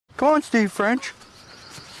Come on, Steve French.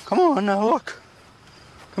 Come on, now look.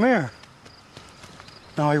 Come here.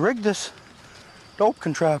 Now I rigged this dope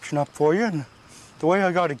contraption up for you, and the way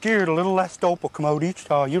I got it geared, a little less dope will come out each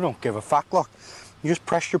time. You don't give a fuck. Look, you just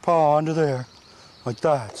press your paw onto there, like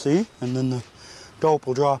that, see? And then the dope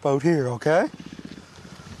will drop out here, okay?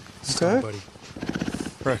 Okay, buddy.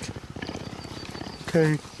 Rick.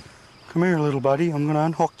 Okay, come here, little buddy. I'm gonna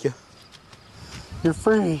unhook you. You're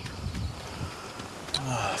free.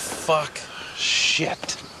 Oh, fuck.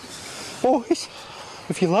 Shit. Boys,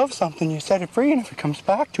 if you love something, you set it free, and if it comes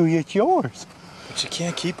back to you, it's yours. But you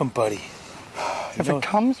can't keep him, buddy. If it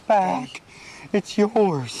comes back, it's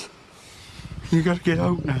yours. You gotta get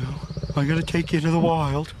out now. I gotta take you to the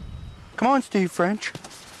wild. Come on, Steve French.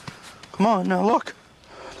 Come on, now look.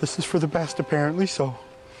 This is for the best, apparently, so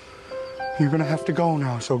you're gonna have to go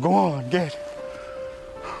now, so go on, get.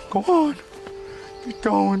 Go on. Get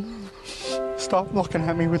going. Stop looking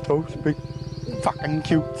at me with those big fucking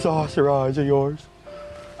cute saucer eyes of yours.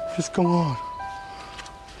 Just go on.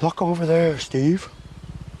 Look over there, Steve.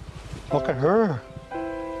 Look at her.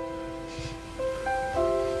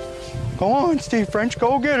 Go on, Steve French,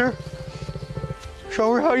 go get her.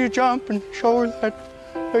 Show her how you jump and show her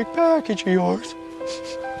that big package of yours.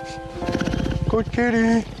 Good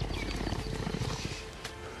kitty.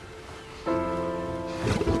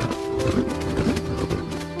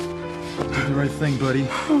 The right thing, buddy.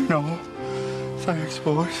 Oh, no. Thanks,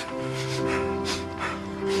 boys.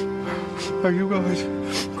 Are you guys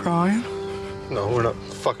crying? No, we're not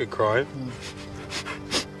fucking crying.